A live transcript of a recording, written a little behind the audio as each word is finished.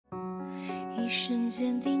一瞬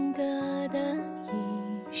间定格的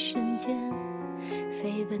一瞬间，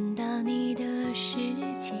飞奔到你的世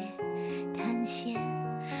界探险，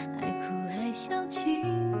爱哭爱笑青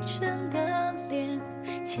春的脸，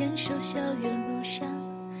牵手校园路上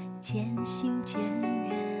渐行渐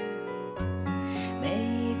远，每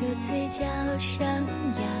一个嘴角上扬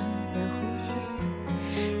的弧线，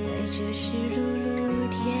带着湿漉漉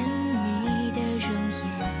甜蜜的容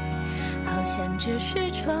颜，好像这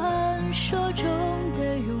是传说中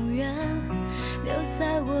的永远，留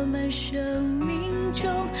在我们生命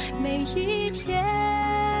中每一天。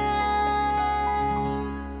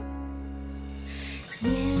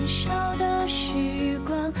年少的时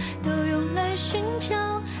光都用来寻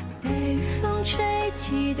找被风吹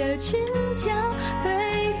起的裙角，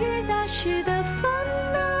被雨打湿的烦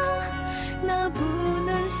恼，那不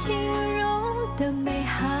能形容的美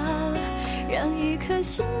好，让一颗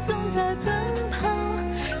心总在奔跑。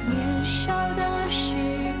年少的时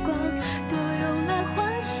光多用来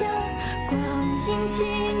幻想，光阴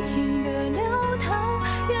静静的流淌，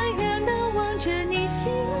远远地望着你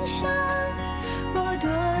欣赏，我多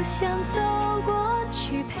想走过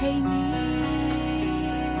去陪你，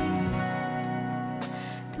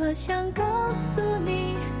多想告诉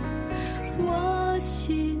你我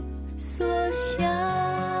心所想。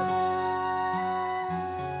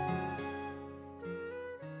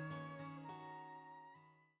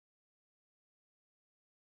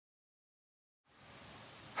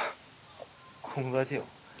空泽静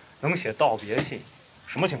能写道别信，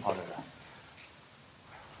什么情况这是？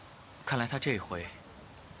看来他这回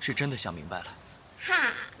是真的想明白了。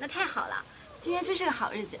哈，那太好了，今天真是个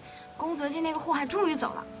好日子，宫泽静那个祸害终于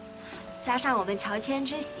走了，加上我们乔迁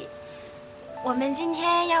之喜，我们今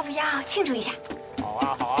天要不要庆祝一下？好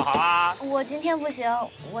啊，好啊，好啊！我今天不行，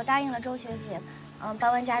我答应了周学姐，搬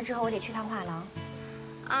完家之后我得去趟画廊。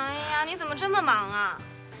哎呀，你怎么这么忙啊？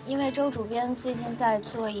因为周主编最近在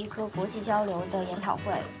做一个国际交流的研讨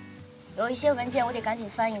会，有一些文件我得赶紧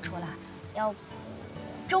翻译出来，要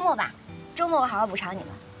周末吧，周末我好好补偿你们，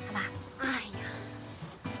好吧？哎呀，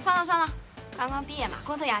算了算了，刚刚毕业嘛，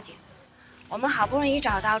工作要紧。我们好不容易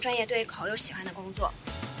找到专业对口又喜欢的工作，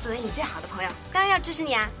作为你最好的朋友，当然要支持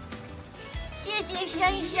你啊！谢谢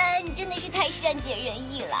珊珊，你真的是太善解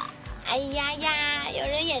人意了。哎呀呀，有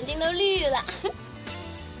人眼睛都绿了。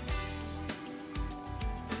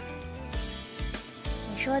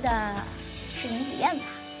你说的是林子燕吧？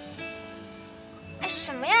哎，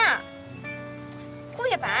什么呀？顾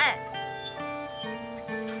夜白。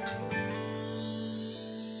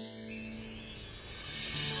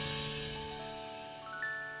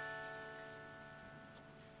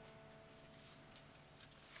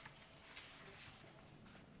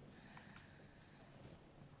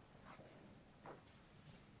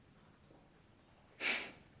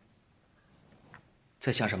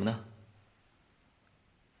在想什么呢？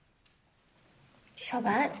小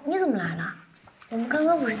白，你怎么来了？我们刚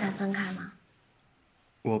刚不是才分开吗？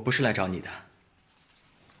我不是来找你的。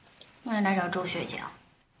那你来找周学姐，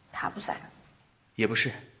她不在。也不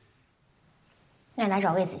是。那你来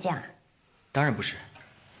找魏子健啊？当然不是。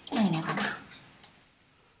那你来干嘛？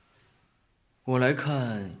我来看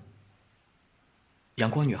《阳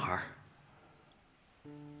光女孩》。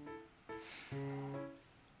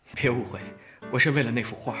别误会，我是为了那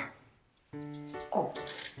幅画。哦，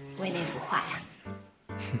为那幅画呀？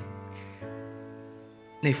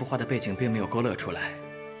那幅画的背景并没有勾勒出来，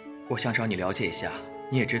我想找你了解一下。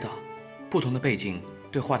你也知道，不同的背景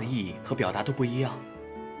对画的意义和表达都不一样。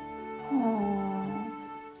哦，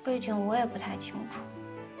背景我也不太清楚。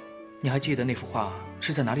你还记得那幅画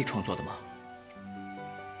是在哪里创作的吗？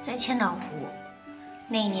在千岛湖。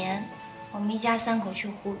那一年，我们一家三口去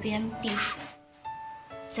湖边避暑。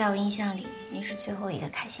在我印象里，你是最后一个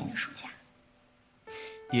开心的暑假。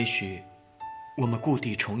也许，我们故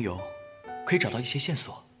地重游，可以找到一些线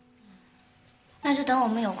索。那就等我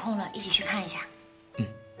们有空了，一起去看一下。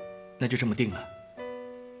那就这么定了。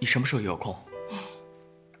你什么时候有空？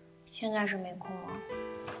现在是没空了。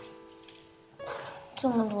这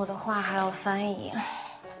么多的话还要翻译。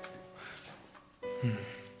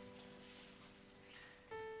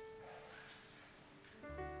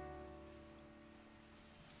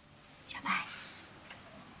小白，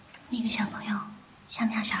那个小朋友像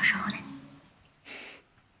不像小时候的你？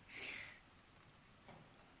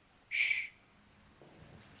嘘。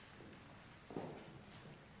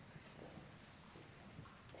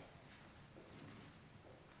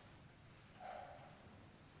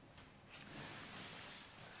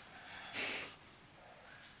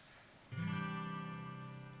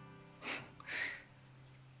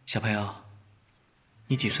小朋友，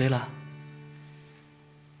你几岁了？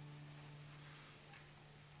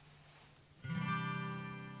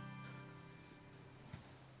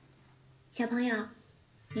小朋友，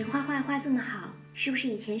你画画画这么好，是不是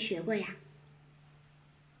以前学过呀？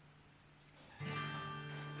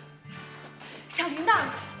小铃铛，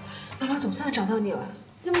妈妈总算找到你了，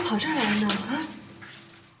你怎么跑这儿来了呢？啊？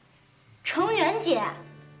程媛姐，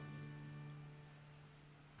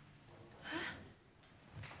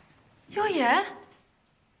悠言，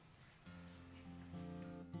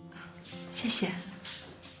谢谢。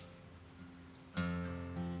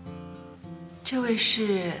这位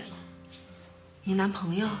是你男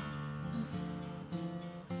朋友？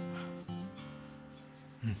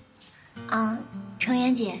程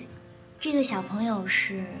媛姐，这个小朋友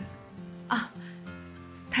是？啊，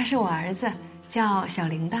他是我儿子，叫小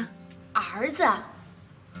铃铛。儿子？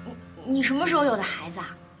你什么时候有的孩子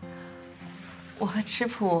啊？我和吃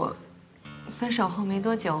谱分手后没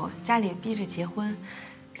多久，家里逼着结婚，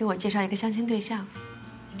给我介绍一个相亲对象，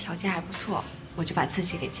条件还不错，我就把自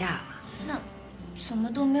己给嫁了。那什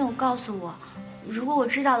么都没有告诉我，如果我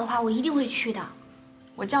知道的话，我一定会去的。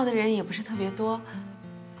我叫的人也不是特别多，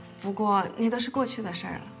不过那都是过去的事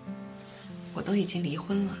儿了。我都已经离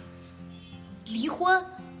婚了。离婚？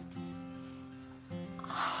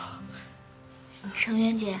程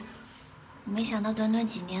媛姐，没想到短短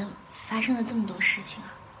几年发生了这么多事情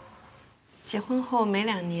啊！结婚后没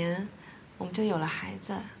2年，我们就有了孩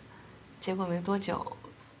子，结果没多久，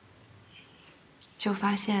就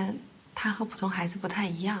发现他和普通孩子不太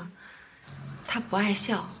一样，他不爱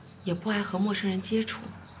笑，也不爱和陌生人接触，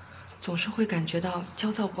总是会感觉到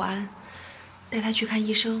焦躁不安。带他去看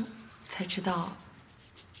医生，才知道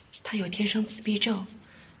他有天生自闭症，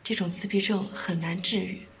这种自闭症很难治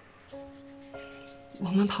愈。我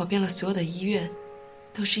们跑遍了所有的医院，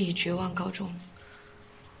都是以绝望告终。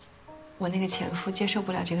我那个前夫接受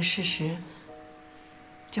不了这个事实，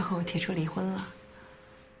就和我提出离婚了。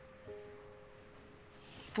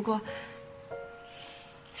不过，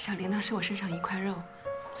小铃铛是我身上一块肉，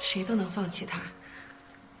谁都能放弃她，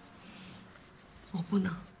我不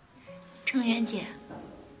能。程媛姐，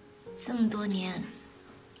这么多年，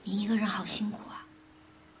你一个人好辛苦啊。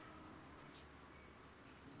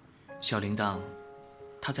小铃铛，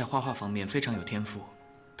她在画画方面非常有天赋，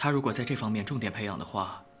她如果在这方面重点培养的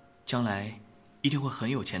话，将来一定会很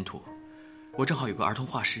有前途。我正好有个儿童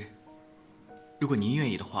画室，如果您愿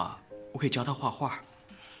意的话，我可以教她画画。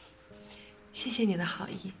谢谢你的好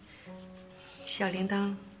意。小铃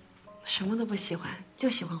铛什么都不喜欢，就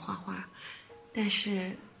喜欢画画，但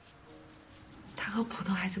是他和普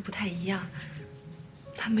通孩子不太一样，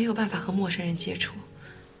他没有办法和陌生人接触，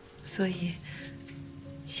所以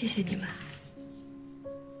谢谢你们。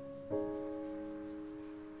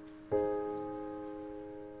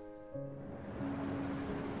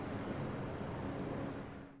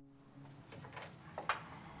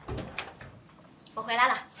我回来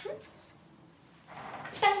了。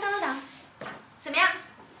等，怎么样？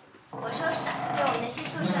我收拾的对我们的新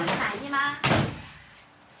宿舍还满意吗？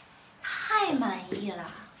太满意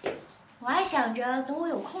了，我还想着等我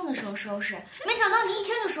有空的时候收拾，没想到你一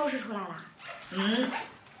天就收拾出来了。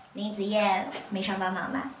林子叶没上帮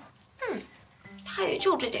忙吧？他也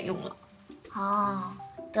就这点用了。哦，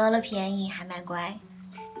得了便宜还卖乖。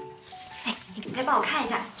哎，你再帮我看一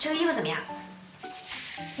下这个衣服怎么样？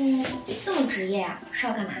这么职业啊？是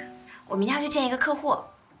要干嘛？我明天要去见一个客户。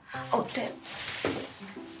哦，对，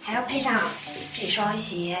还要配上这双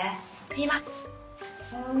鞋，可以吗？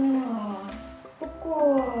不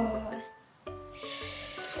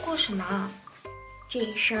过什么？这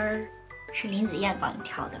一身儿是林子燕帮你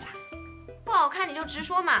挑的吧？不好看你就直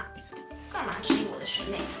说嘛，干嘛质疑我的审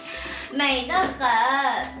美？美得很。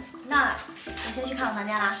那我先去看我房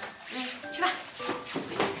间了。去吧。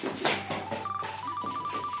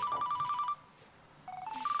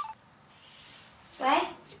喂，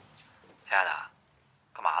亲爱的，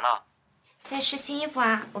干嘛呢？在试新衣服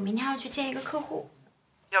啊，我明天要去见一个客户。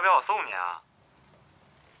要不要我送你啊？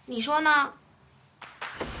你说呢？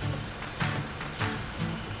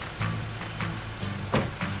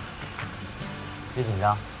别紧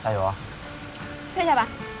张，加油啊！退下吧，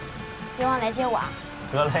别忘来接我啊。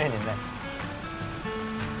得嘞，林妹。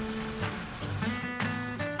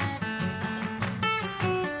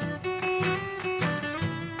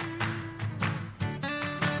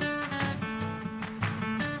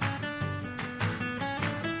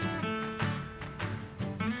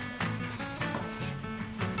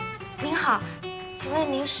您好，请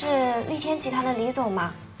问您是丽天集团的李总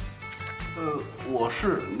吗？我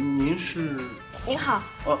是，您是？您好。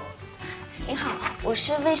您好，我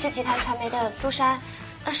是卫视集团传媒的苏珊。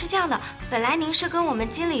是这样的，本来您是跟我们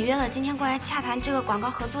经理约了今天过来洽谈这个广告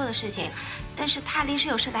合作的事情，但是他临时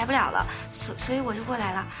有事来不了了，所以我就过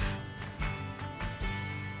来了。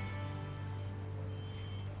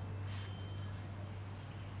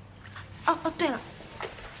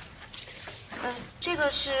个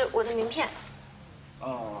是我的名片。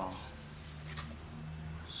哦，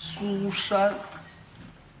苏珊。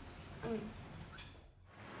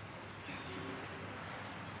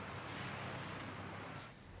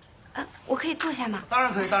我可以坐下吗？当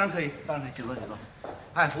然可以，当然可以，当然可以，请坐，请坐。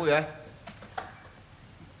哎，服务员，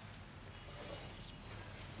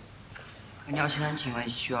你好先生，请问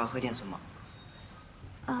需要喝点什么？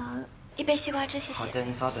一杯西瓜汁，谢谢。好的，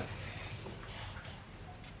你稍等。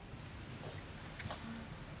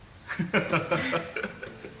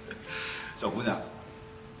小姑娘，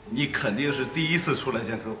你肯定是第一次出来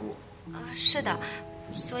见客户。是的，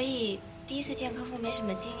所以第一次见客户没什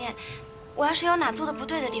么经验。我要是有哪做的不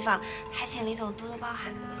对的地方，还请李总多多包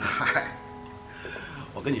涵。嗨，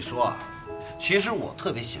我跟你说啊，其实我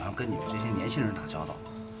特别喜欢跟你们这些年轻人打交道，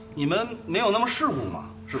你们没有那么世故嘛，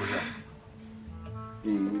是不是？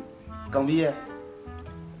你刚毕业？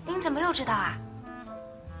您怎么又知道啊？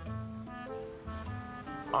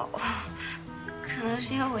哦，可能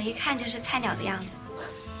是因为我一看就是菜鸟的样子。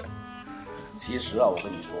其实啊，我跟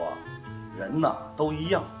你说啊，人呐都一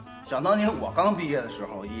样。想当年我刚毕业的时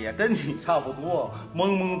候，也跟你差不多，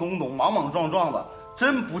懵懵懂懂、莽莽撞撞的，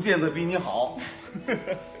真不见得比你好。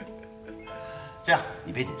这样，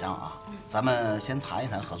你别紧张啊，咱们先谈一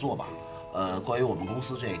谈合作吧。关于我们公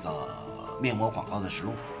司这个面膜广告的实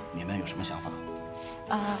录，你们有什么想法？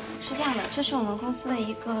是这样的，这是我们公司的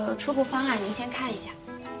一个初步方案，您先看一下。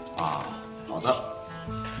啊，好的。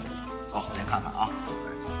好，我先看看啊。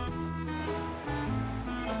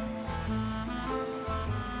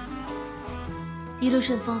一路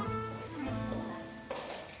顺风。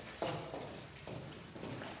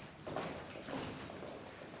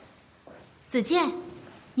子健，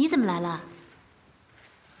你怎么来了？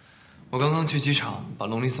我刚刚去机场把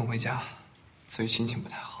龙丽送回家，所以心情不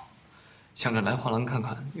太好，想着来画廊看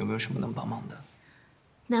看有没有什么能帮忙的。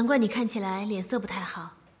难怪你看起来脸色不太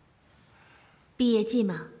好。毕业季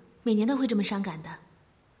嘛，每年都会这么伤感的，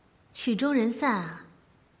曲终人散啊。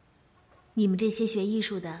你们这些学艺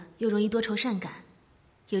术的又容易多愁善感，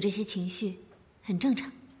有这些情绪很正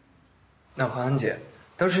常。那何安姐，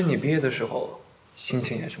当时你毕业的时候心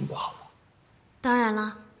情也这么不好吗？当然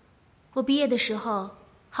了，我毕业的时候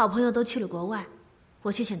好朋友都去了国外，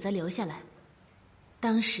我却选择留下来。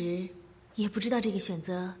当时也不知道这个选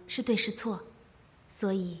择是对是错，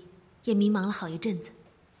所以也迷茫了好一阵子。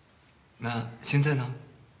那现在呢？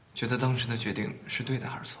觉得当时的决定是对的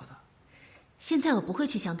还是错的？现在我不会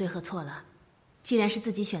去想对和错了，既然是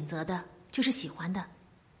自己选择的，就是喜欢的，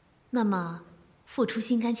那么付出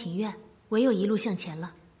心甘情愿，唯有一路向前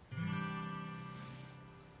了。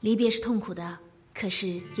离别是痛苦的，可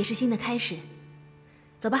是也是新的开始。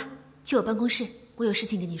走吧，去我办公室，我有事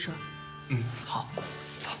情跟你说。好，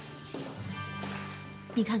走。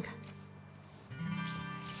你看看，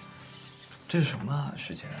这是什么啊，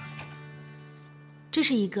师姐？这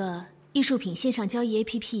是一个艺术品线上交易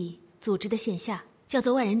APP 组织的线下叫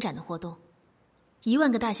做万人展的活动，1万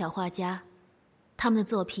个大小画家，他们的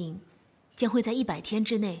作品将会在100天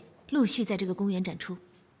之内陆续在这个公园展出。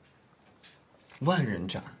万人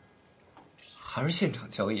展，还是现场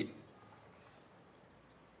交易？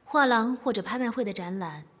画廊或者拍卖会的展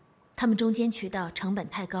览，他们中间渠道成本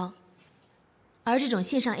太高，而这种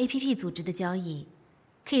线上 APP 组织的交易，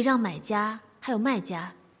可以让买家还有卖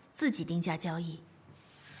家自己定价交易。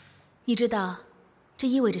你知道这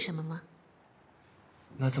意味着什么吗？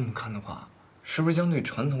那这么看的话，是不是将对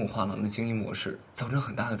传统画廊的经营模式造成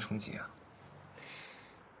很大的冲击啊？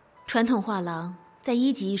传统画廊在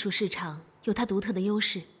1级艺术市场有它独特的优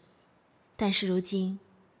势，但是如今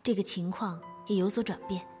这个情况也有所转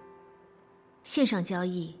变。线上交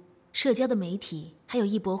易、社交的媒体还有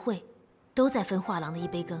艺博会都在分画廊的一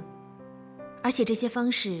杯羹，而且这些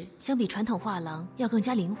方式相比传统画廊要更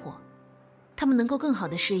加灵活，他们能够更好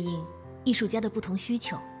地适应艺术家的不同需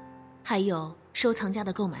求，还有收藏家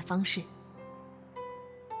的购买方式。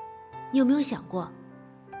你有没有想过，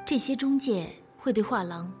这些中介会对画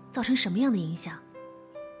廊造成什么样的影响？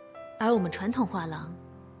而我们传统画廊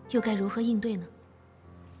又该如何应对呢？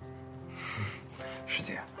师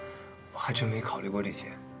姐，我还真没考虑过这些。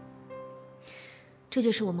这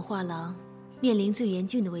就是我们画廊面临最严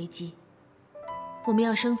峻的危机。我们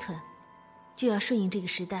要生存，就要顺应这个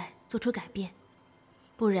时代，做出改变，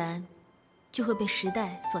不然就会被时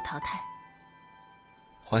代所淘汰。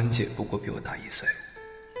欢姐不过比我大1岁，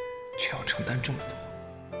却要承担这么多。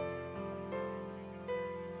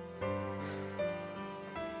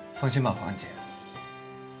放心吧，欢姐，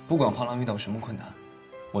不管画廊遇到什么困难，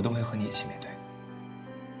我都会和你一起面对。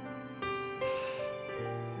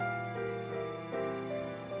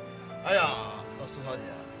哎呀，苏小姐，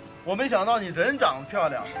我没想到你人长得漂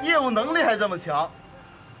亮，业务能力还这么强，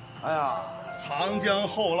哎呀，长江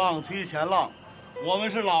后浪推前浪，我们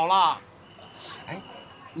是老了。哎，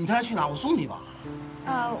你现在去哪？我送你吧。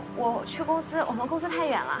我去公司，我们公司太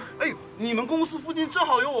远了。哎，你们公司附近正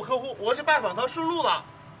好有我客户，我去拜访他，顺路的。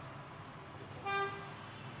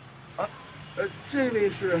这位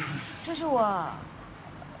是？这是我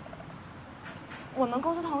们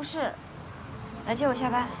公司同事，来接我下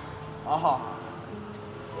班。好。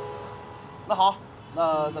那好，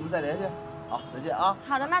那咱们再联系。好，再见啊。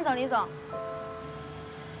好的，慢走，李总。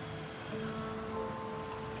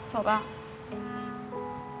走吧。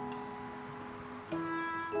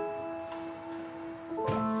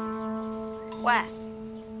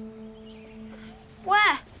喂，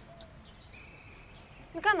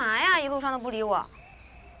你干嘛呀？一路上都不理我，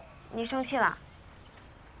你生气了？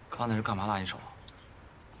刚才是干嘛拉你手？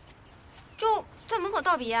就在门口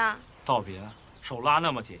道别啊。道别，手拉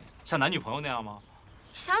那么紧，像男女朋友那样吗？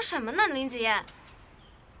想什么呢，林子燕？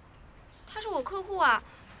他是我客户啊，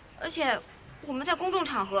而且我们在公众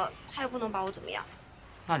场合，他又不能把我怎么样。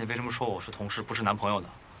那你为什么说我是同事，不是男朋友的？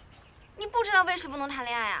你不知道为什么不能谈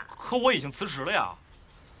恋爱啊？可我已经辞职了呀。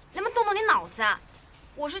能不能动动你脑子啊？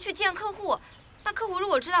我是去见客户，那客户如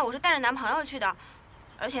果知道我是带着男朋友去的，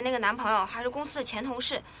而且那个男朋友还是公司的前同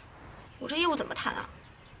事，我这业务怎么谈啊？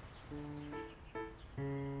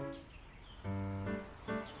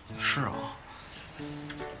是啊。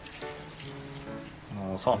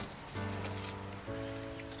我错了。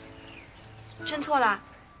真错了？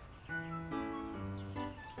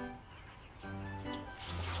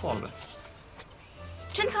错了呗。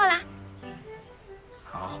真错了？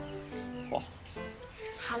好，错。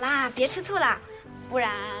好啦，别吃醋了，不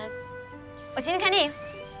然我请你看电影，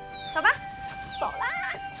走吧。走啦。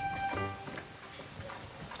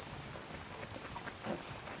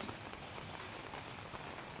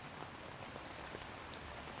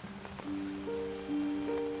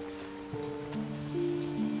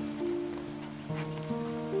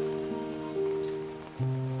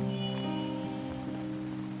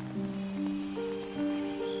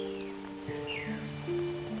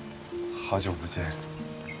好久不见。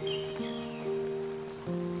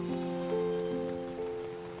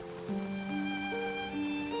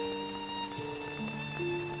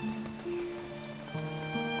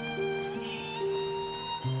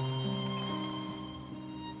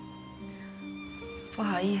不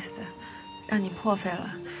好意思，让你破费了，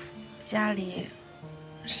家里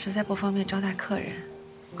实在不方便招待客人。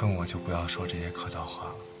跟我就不要说这些客套话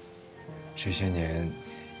了。这些年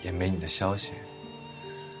也没你的消息。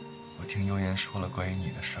我听悠言说了关于你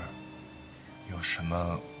的事儿，有什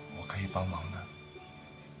么我可以帮忙的？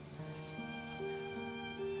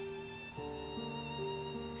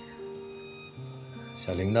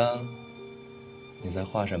小铃铛，你在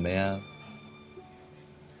画什么呀？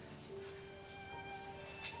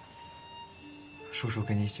叔叔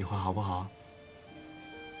跟你一起画好不好？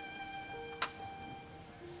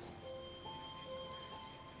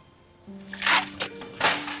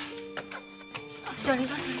小铃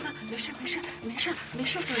铛，没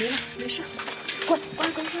事，小铃铛，没事，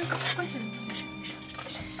关小铃铛，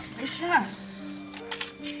没事。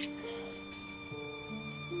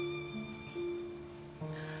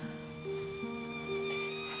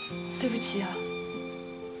对不起啊。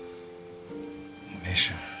没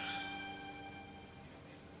事。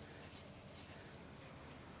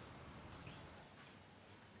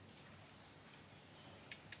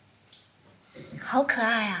好可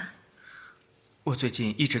爱啊！我最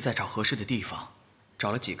近一直在找合适的地方，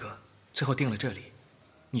找了几个，最后定了这里。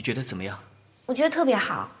你觉得怎么样？我觉得特别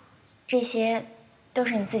好，这些都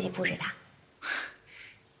是你自己布置的。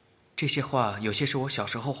这些画有些是我小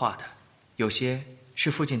时候画的，有些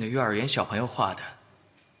是附近的幼儿园小朋友画的。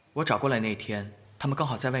我找过来那天，他们刚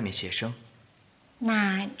好在外面写生。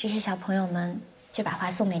那这些小朋友们就把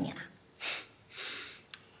画送给你了。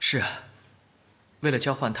是啊，为了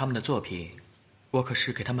交换他们的作品，我可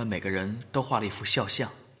是给他们每个人都画了一幅肖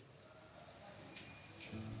像。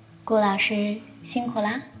顾老师辛苦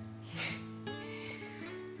啦。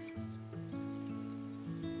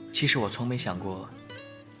其实我从没想过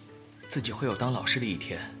自己会有当老师的一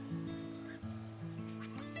天。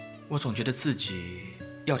我总觉得自己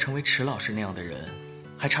要成为迟老师那样的人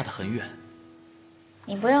还差得很远。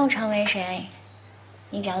你不用成为谁，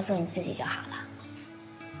你只要做你自己就好了。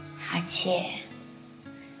而且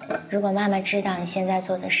如果妈妈知道你现在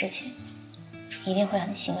做的事情，一定会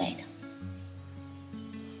很欣慰的。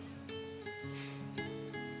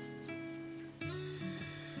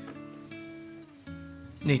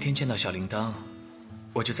那天见到小铃铛，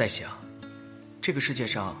我就在想，这个世界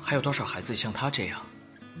上还有多少孩子像他这样，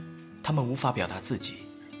他们无法表达自己，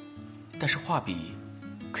但是画笔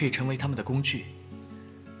可以成为他们的工具。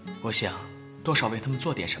我想多少为他们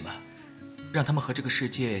做点什么，让他们和这个世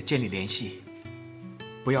界建立联系，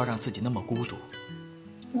不要让自己那么孤独。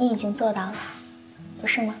你已经做到了，不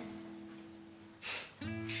是吗？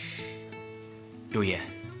悠言，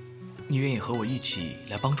你愿意和我一起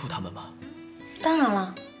来帮助他们吗？当然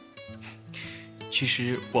了。其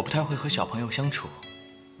实我不太会和小朋友相处，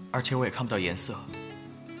而且我也看不到颜色。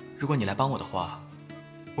如果你来帮我的话，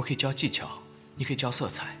我可以教技巧，你可以教色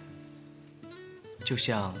彩，就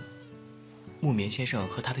像木棉先生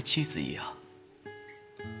和他的妻子一样。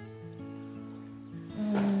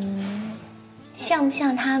像不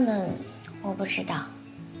像他们，我不知道，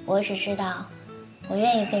我只知道，我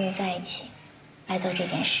愿意跟你在一起，来做这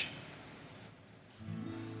件事。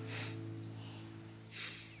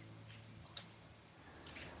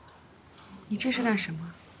你这是干什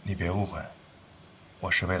么？你别误会，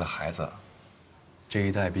我是为了孩子。这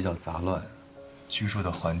一带比较杂乱，居住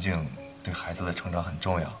的环境对孩子的成长很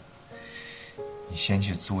重要。你先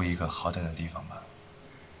去租一个好点的地方吧。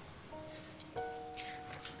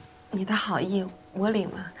你的好意我领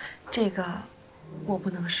了，这个我不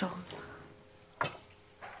能收。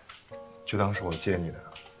就当是我借你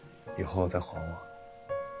的，以后再还我。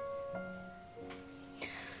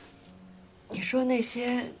你说那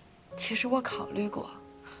些，其实我考虑过，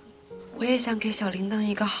我也想给小铃铛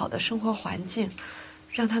一个好的生活环境，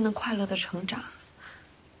让她能快乐的成长。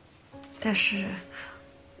但是，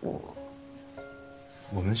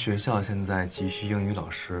我们学校现在急需英语老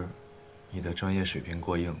师，你的专业水平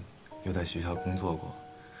过硬，又在学校工作过，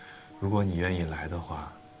如果你愿意来的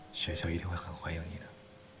话，学校一定会很欢迎你的。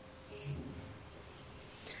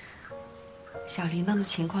小铃铛的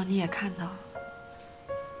情况你也看到了，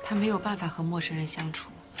她没有办法和陌生人相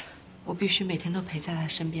处，我必须每天都陪在她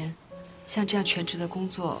身边。像这样全职的工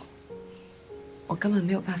作，我根本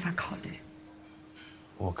没有办法考虑。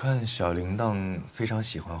我看小铃铛非常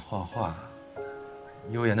喜欢画画，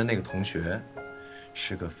悠言的那个同学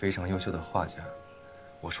是个非常优秀的画家。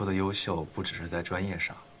我说的优秀不只是在专业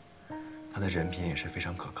上，他的人品也是非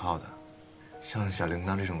常可靠的。像小铃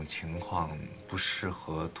铛这种情况不适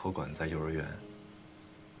合托管在幼儿园，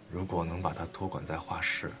如果能把他托管在画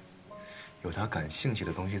室，有他感兴趣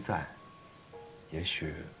的东西在，也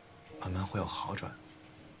许慢慢会有好转。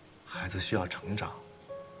孩子需要成长，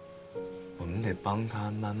我们得帮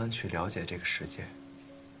他慢慢去了解这个世界。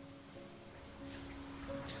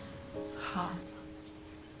好，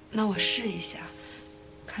那我试一下，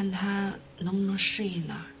看他能不能适应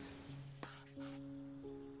那儿。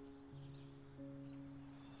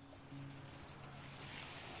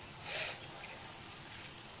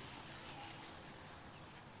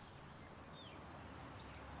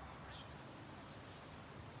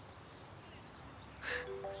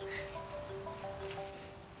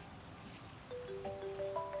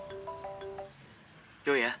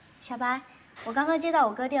悠言，小白，我刚刚接到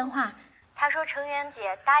我哥电话，他说程媛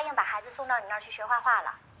姐答应把孩子送到你那儿去学画画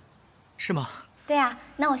了。是吗？对啊，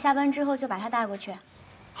那我下班之后就把他带过去。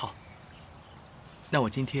好，那我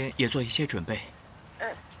今天也做一些准备。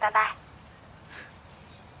拜拜。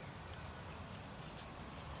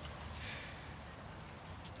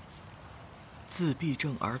自闭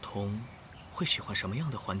症儿童会喜欢什么样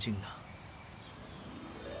的环境呢？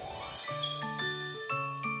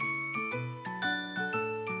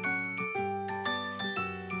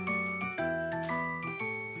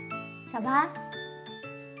小白，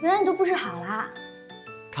原来你都布置好了。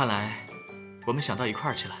看来我们想到一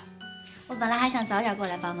块儿去了。我本来还想早点过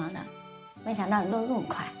来帮忙的，没想到你动得这么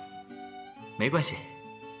快。没关系，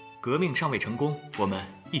革命尚未成功，我们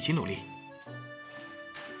一起努力。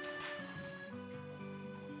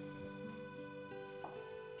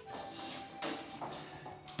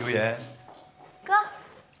悠言，哥，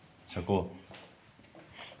小顾，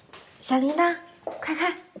小铃铛，快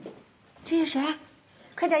看，这是谁啊？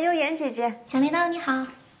快叫悠言姐姐。小铃铛你好。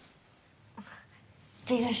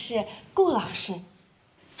这个是顾老师，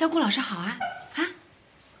叫顾老师好啊啊！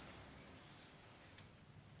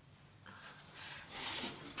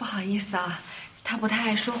不好意思啊，他不太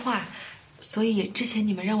爱说话，所以之前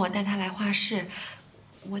你们让我带他来画室，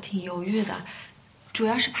我挺犹豫的，主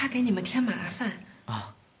要是怕给你们添麻烦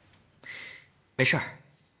啊。没事儿，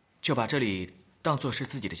就把这里当作是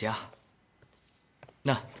自己的家。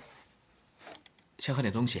那，先喝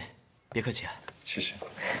点东西，别客气啊。谢谢。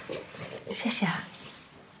谢谢啊。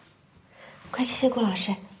快谢谢顾老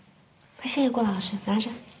师，快谢谢顾老师，拿着。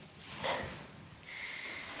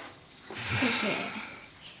谢谢。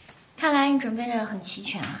看来你准备的很齐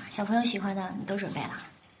全啊，小朋友喜欢的你都准备了。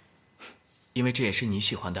因为这也是你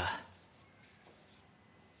喜欢的。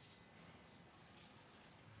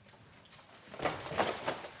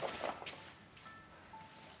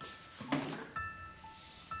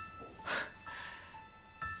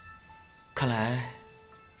看来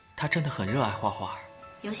他真的很热爱画画。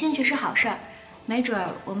有兴趣是好事儿，没准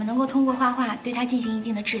儿我们能够通过画画对他进行一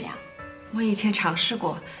定的治疗。我以前尝试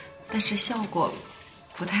过，但是效果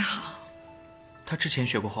不太好。他之前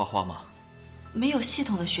学过画画吗？没有系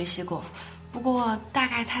统的学习过，不过大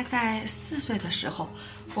概他在4岁的时候，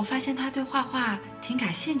我发现他对画画挺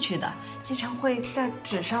感兴趣的，经常会在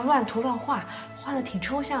纸上乱涂乱画，画得挺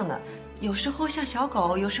抽象的，有时候像小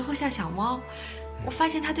狗，有时候像小猫。我发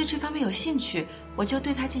现他对这方面有兴趣，我就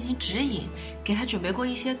对他进行指引，给他准备过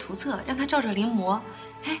一些图册，让他照着临摹。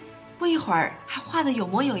哎，不一会儿还画得有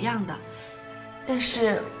模有样的。但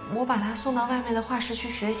是我把他送到外面的画室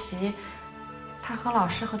去学习，他和老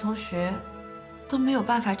师和同学都没有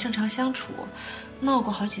办法正常相处，闹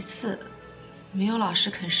过好几次，没有老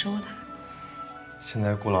师肯收他。现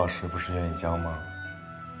在顾老师不是愿意教吗？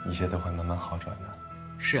一切都会慢慢好转的。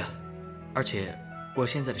是啊，而且我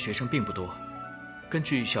现在的学生并不多。根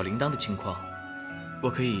据小铃铛的情况，我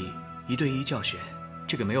可以1对1教学，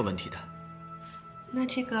这个没有问题的。那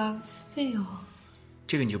这个费用？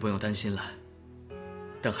这个你就不用担心了。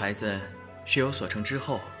等孩子学有所成之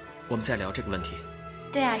后，我们再聊这个问题。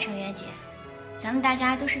对啊，程月姐，咱们大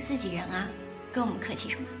家都是自己人啊，跟我们客气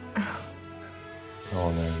什么？那我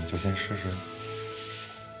们就先试试。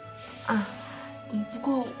啊，不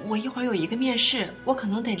过我一会儿有一个面试，我可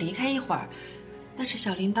能得离开一会儿。但是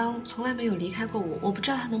小铃铛从来没有离开过我，我不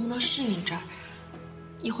知道他能不能适应这儿。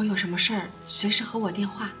一会儿有什么事儿，随时和我电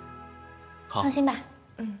话。好，放心吧。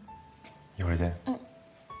一会儿见。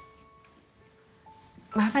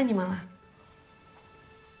麻烦你们了。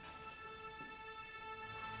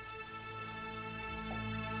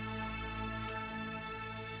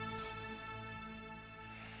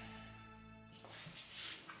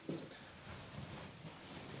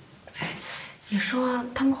你说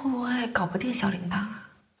他们会不会搞不定小铃铛啊？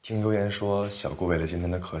听悠言说，小顾为了今天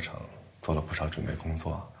的课程做了不少准备工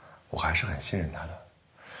作，我还是很信任他的。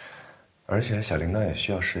而且小铃铛也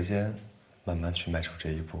需要时间，慢慢去迈出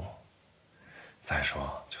这一步。再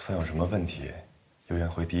说，就算有什么问题，悠言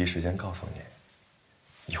会第一时间告诉你。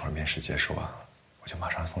一会儿面试结束啊，我就马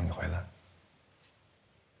上送你回来。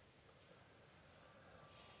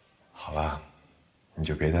好了，你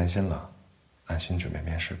就别担心了，安心准备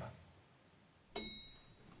面试吧。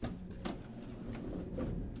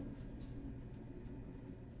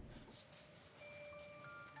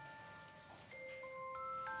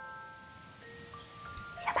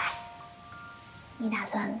小白，你打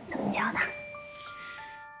算怎么教他？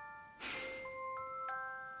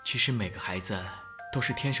其实每个孩子都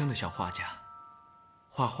是天生的小画家，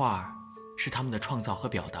画画是他们的创造和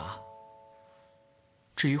表达。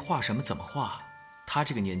至于画什么怎么画，他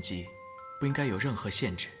这个年纪不应该有任何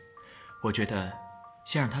限制。我觉得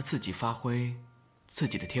先让他自己发挥自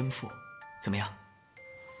己的天赋，怎么样？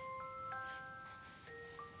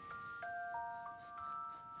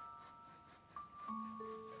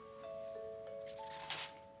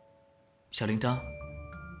小铃铛，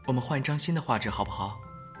我们换一张新的画纸好不好？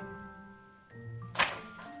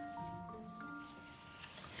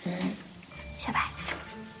小白，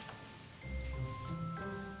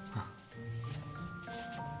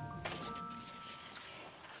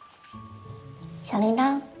小铃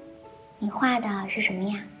铛，你画的是什么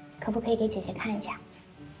呀？可不可以给姐姐看一下？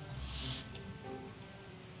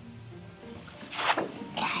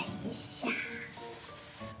看一下，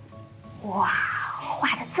哇，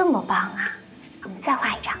画的这么棒啊！我们再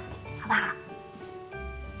画一张，好不好？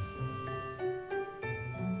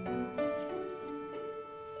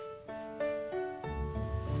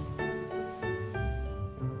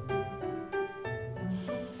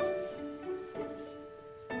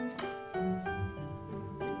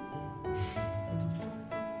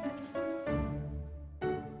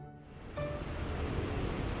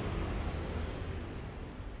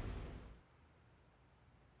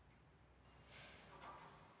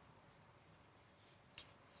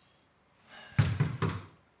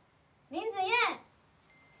林子燕，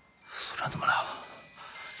组长怎么来了？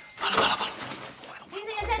完了！林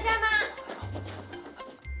子燕在家吗？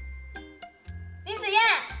林子燕，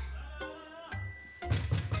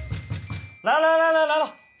来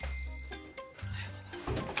了！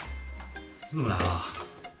你怎么来了？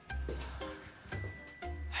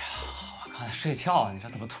哎呀，我刚才睡觉，你这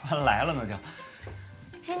怎么突然来了呢？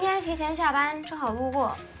就今天提前下班，正好路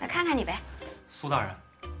过，来看看你呗。苏大人，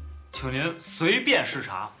请您随便视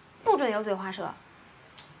察，不准油嘴滑舌。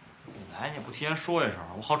你来你也不提前说一声，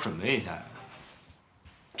我好准备一下呀。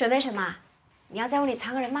准备什么？你要在屋里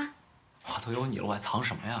藏个人吗？我都有你了，我还藏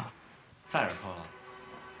什么呀？再者说了，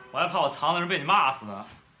我还怕我藏的人被你骂死呢。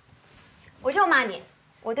我就骂你，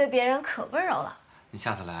我对别人可温柔了。你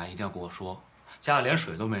下次来一定要跟我说，家里连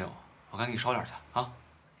水都没有，我赶紧给你烧点去啊。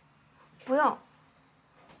不用。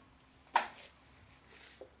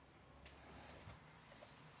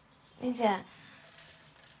林姐，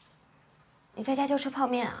你在家就吃泡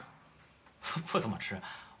面啊？不怎么吃，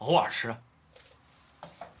偶尔吃。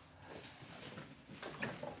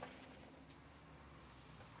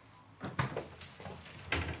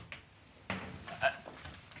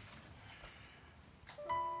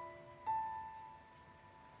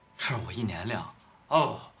这是我1年量，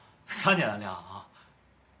哦，3年的量啊。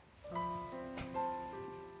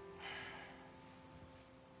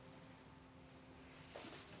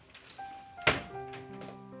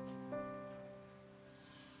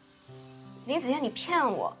林子燕，你骗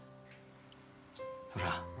我！苏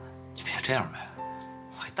珊，你别这样呗，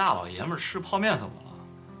我一大老爷们儿吃泡面怎么了？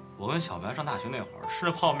我跟小白上大学那会儿吃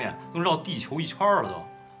的泡面都绕地球1圈了都。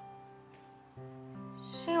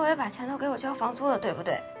是因为把钱都给我交房租了，对不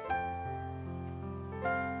对？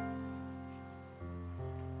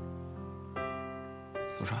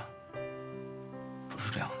苏珊，不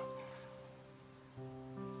是这样的，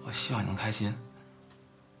我希望你能开心，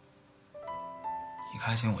你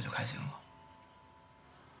开心我就开心了。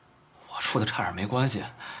我处的差点没关系，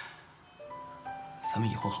咱们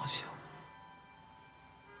以后好就行。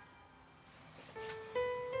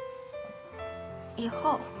以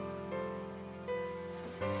后。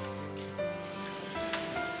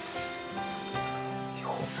以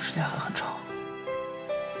后我们的时间还很长。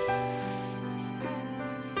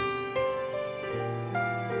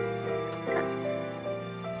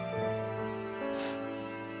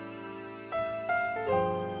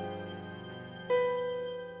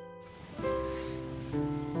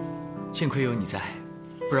幸亏有你在，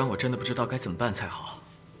不然我真的不知道该怎么办才好。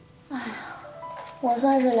哎呀，我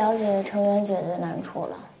算是了解程媛姐的难处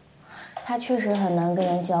了，她确实很难跟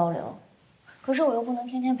人交流，可是我又不能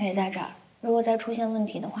天天陪在这儿，如果再出现问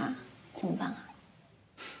题的话，怎么办啊？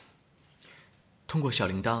通过小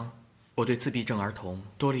铃铛，我对自闭症儿童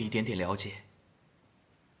多了一点点了解。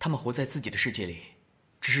他们活在自己的世界里，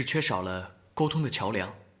只是缺少了沟通的桥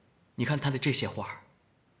梁。你看他的这些画，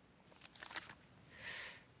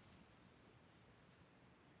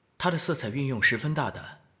他的色彩运用十分大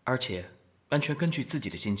胆，而且完全根据自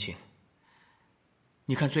己的心情。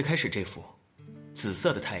你看最开始这幅，紫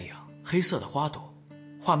色的太阳，黑色的花朵，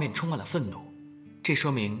画面充满了愤怒，这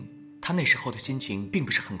说明他那时候的心情并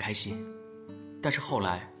不是很开心。但是后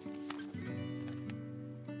来，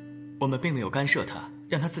我们并没有干涉他，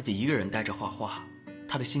让他自己一个人待着画画，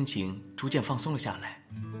他的心情逐渐放松了下来，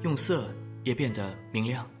用色也变得明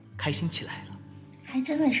亮、开心起来了。还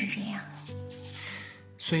真的是这样。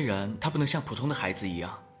虽然他不能像普通的孩子一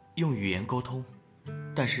样用语言沟通，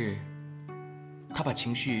但是他把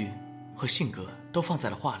情绪和性格都放在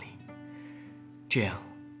了画里，这样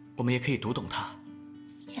我们也可以读懂他。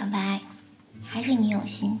小白，还是你有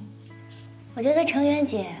心。我觉得程媛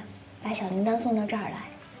姐把小铃铛送到这儿来，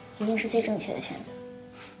一定是最正确的选择。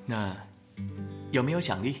那有没有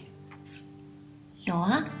奖励？有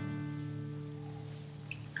啊，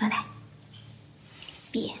过来，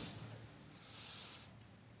闭眼。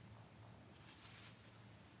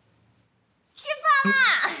吃饭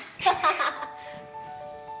啦！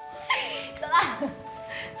走了。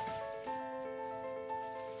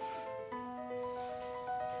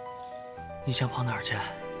你想跑哪儿去？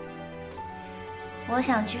我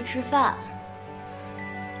想去吃饭。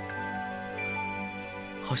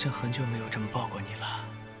好像很久没有这么抱过你了。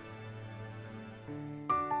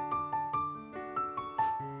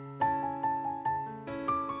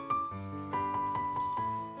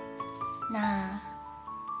那，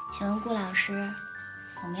请问顾老师，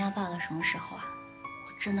我们要抱到什么时候啊？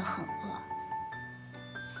我真的很饿。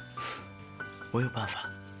我有办法。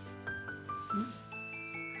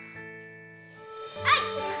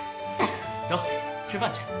走，吃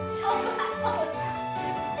饭去。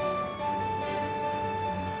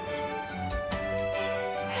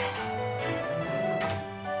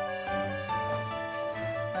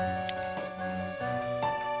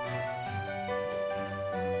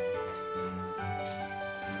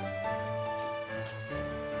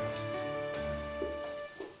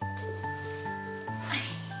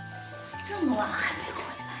这么晚还没回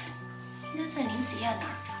来，应该在林子燕那儿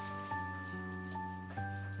吧？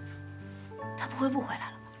他不会不回来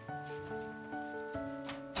了吧？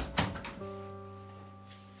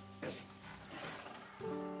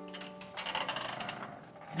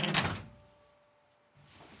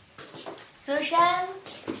苏珊，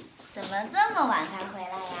怎么这么晚才回来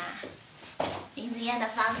呀？林子燕的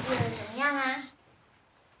房子怎么样啊？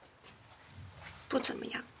不怎么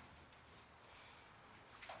样。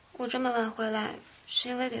我这么晚回来，是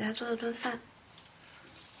因为给他做了顿饭。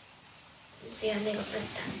既然那个笨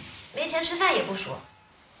蛋没钱吃饭也不说，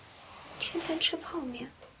天天吃泡面，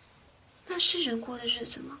那是人过的日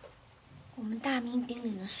子吗？我们大名鼎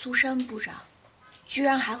鼎的苏珊部长，居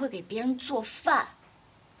然还会给别人做饭。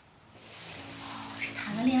这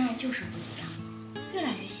谈了恋爱就是不一样，越来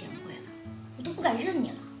越贤惠了，我都不敢认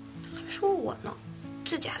你了。还说我呢，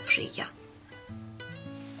自己还不是一样。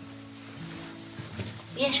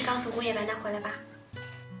你也是刚从工业班那回来吧？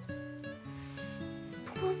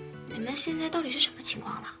不过你们现在到底是什么情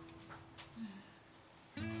况了？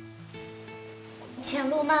前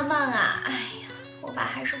路漫漫啊，哎呀，我爸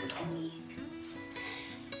还是不同意。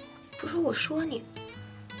不是我说你，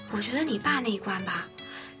我觉得你爸那一关吧，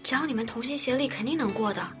只要你们同心协力，肯定能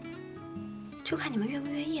过的，就看你们愿不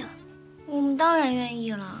愿意了。我们当然愿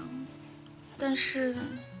意了，但是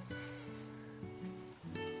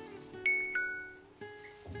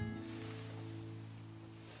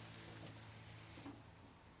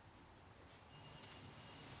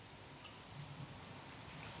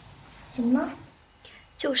怎么了？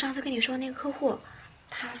就我上次跟你说的那个客户，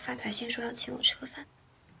他发短信说要请我吃个饭。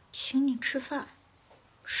请你吃饭，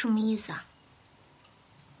什么意思啊？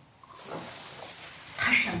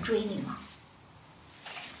他是想追你吗？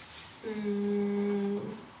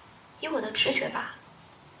以我的直觉吧，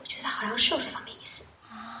我觉得好像是有这方面意思。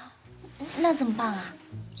啊，那怎么办啊？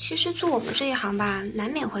其实做我们这一行吧，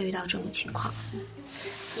难免会遇到这种情况。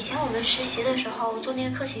以前我们实习的时候做那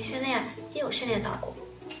个课前训练，也有训练到过。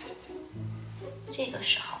这个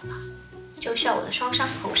时候呢，就需要我的双商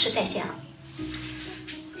同事在线了。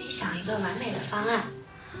得想一个完美的方案，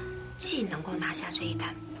既能够拿下这一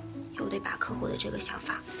单，又得把客户的这个想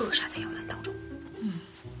法扼杀在摇篮当中。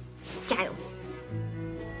加油！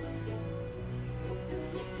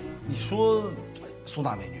你说，苏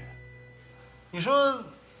大美女，你说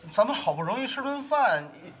咱们好不容易吃顿饭，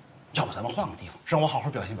要不咱们换个地方，让我好好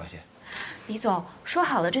表现表现。李总，说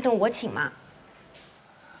好了这顿我请嘛。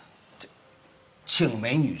请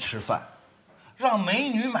美女吃饭，让美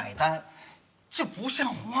女买单，这不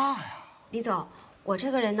像话呀！李总，我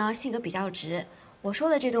这个人呢性格比较直，我说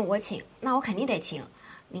的这顿我请，那我肯定得请，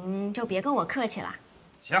您就别跟我客气了。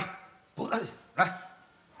行，不客气，来，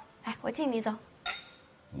来，我敬李总。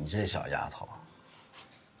你这小丫头，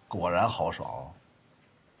果然豪爽。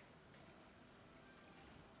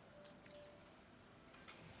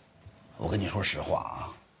我跟你说实话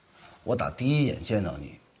啊，我打第一眼见到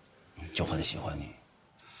你，就很喜欢你。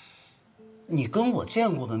你跟我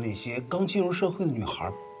见过的那些刚进入社会的女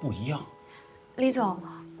孩不一样。李总，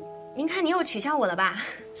您看您又取笑我了吧？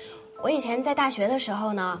我以前在大学的时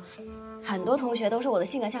候呢，很多同学都说我的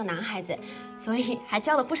性格像男孩子，所以还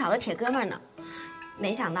交了不少的铁哥们呢。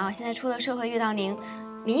没想到现在出了社会遇到您，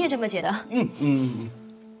您也这么觉得？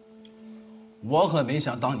我可没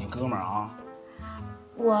想当你哥们儿啊。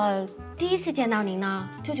我第一次见到您呢，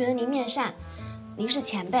就觉得您面善，您是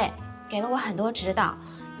前辈，给了我很多指导，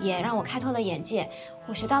也让我开拓了眼界，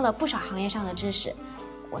我学到了不少行业上的知识，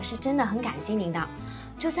我是真的很感激您的。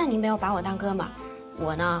就算您没有把我当哥们儿，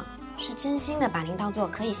我呢是真心的把您当做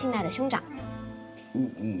可以信赖的兄长。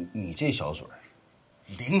你这小嘴儿，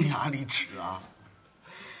伶牙俐齿啊！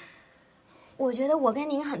我觉得我跟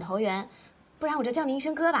您很投缘，不然我就叫您一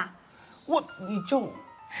声哥吧。你叫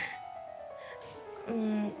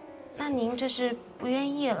那您这是不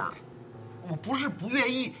愿意了？我不是不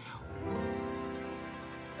愿意。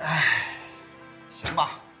哎，行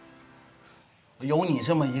吧，有你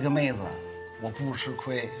这么一个妹子，我不吃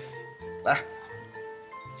亏。来，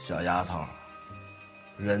小丫头，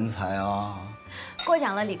人才啊！过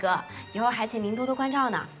奖了，李哥，以后还请您多多关照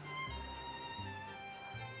呢。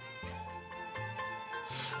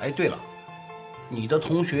哎，对了，你的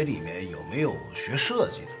同学里面有没有学设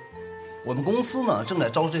计的？我们公司呢正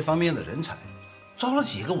在招这方面的人才，招了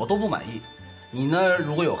几个我都不满意。你呢，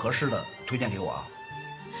如果有合适的，推荐给我啊。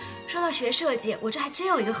说到学设计，我这还真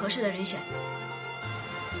有一个合适的人选。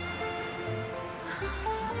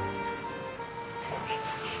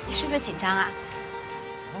你是不是紧张啊？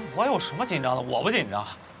我有什么紧张的？我不紧张。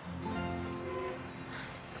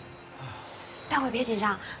待会儿别紧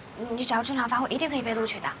张，你只要正常发挥，一定可以被录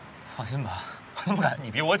取的。放心吧，我都不敢，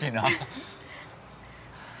你比我紧张。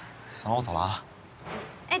行了，我走了啊。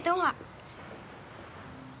哎，等会儿。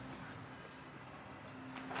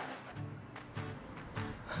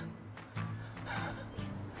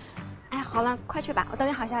哎，好了，快去吧，我等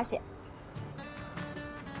你好消息。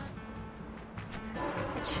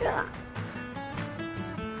快去了。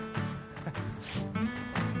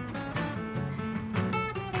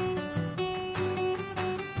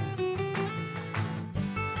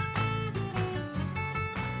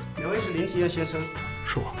刘位是林子燕先生？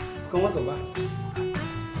是我。跟我走吧。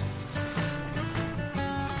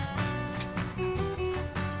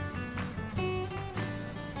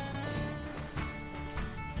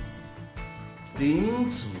林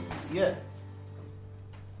子燕，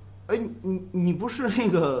哎，你不是那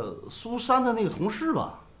个苏珊的那个同事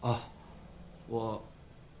吧？啊，我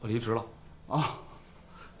离职了。啊，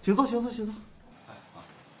请坐，请坐，请坐。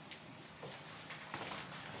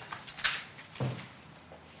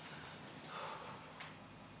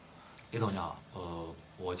李总你好，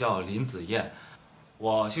我叫林子燕，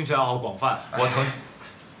我兴趣爱好广泛，我曾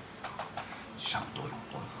上多用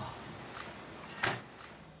多用。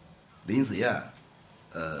林子燕，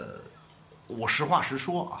我实话实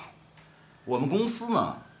说啊，我们公司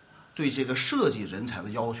呢，对这个设计人才的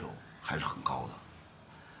要求还是很高的。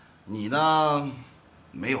你呢，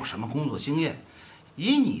没有什么工作经验，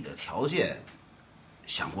以你的条件，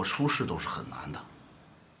想过出事都是很难的。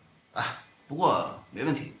哎，不过没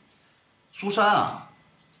问题。苏珊啊，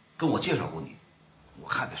跟我介绍过你，我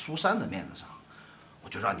看在苏珊的面子上，我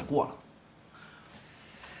就让你过了。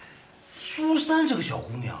苏珊这个小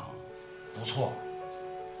姑娘不错，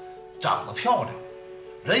长得漂亮，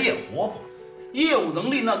人也活泼，业务能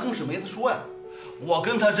力那更是没得说呀。我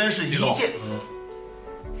跟她真是一见。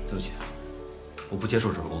对不起，我不接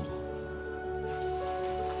受这份工作。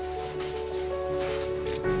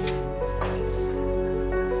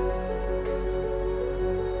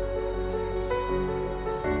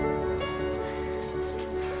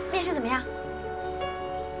面试怎么样？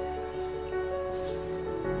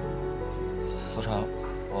苏珊，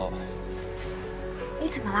你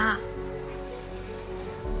怎么啦？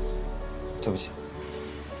对不起，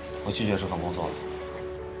我拒绝这份工作了。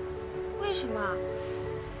为什么？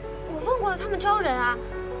我问过了，他们招人啊，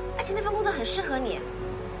而且那份工作很适合你。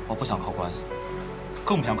我不想靠关系，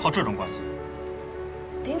更不想靠这种关系。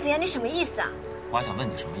林子妍，你什么意思啊？我还想问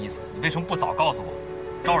你什么意思？你为什么不早告诉我？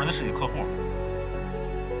招人的是你客户。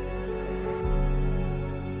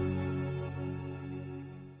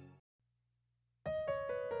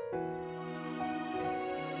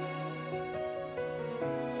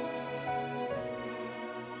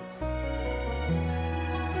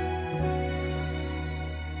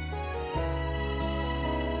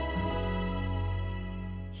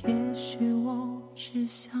也许我只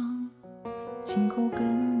想亲口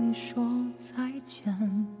跟你说再见，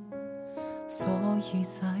所以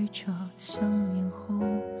在这想念后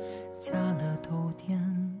加了逗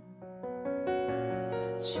点，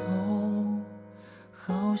就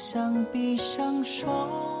好像闭上双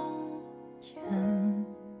眼，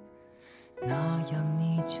那样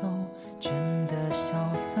你就真的消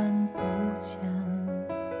散不见。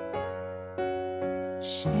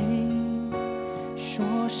谁说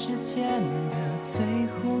时间的最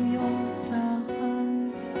后有答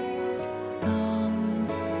案？当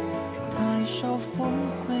太少峰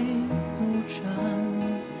回路转，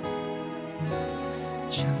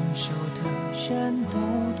成熟的人都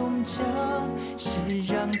懂这世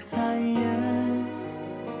上残忍，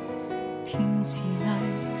听起来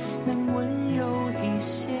能温柔一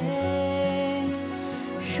些。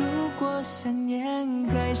如果想念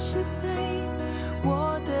还是在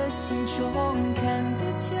我的心中看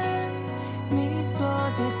得见，你做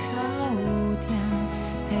的靠垫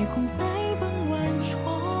还空在傍晚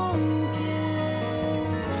窗边，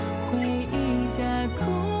回忆加工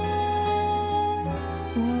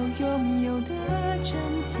我拥有的真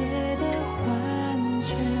切的幻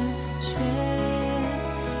觉，却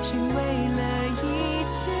成为了一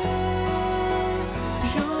切。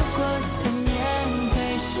如果想